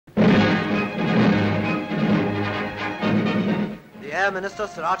Air Minister,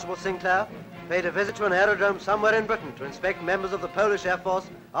 Sir Archibald Sinclair, paid a visit to an aerodrome somewhere in Britain to inspect members of the Polish Air Force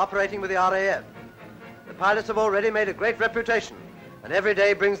operating with the R.A.F. The pilots have already made a great reputation, and every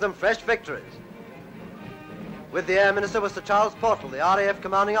day brings them fresh victories. With the Air Minister was Sir Charles Portal, the R.A.F.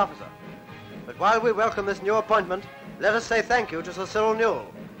 commanding officer. But while we welcome this new appointment, let us say thank you to Sir Cyril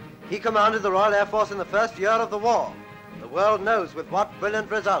Newell. He commanded the Royal Air Force in the first year of the war. The world knows with what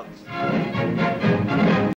brilliant results.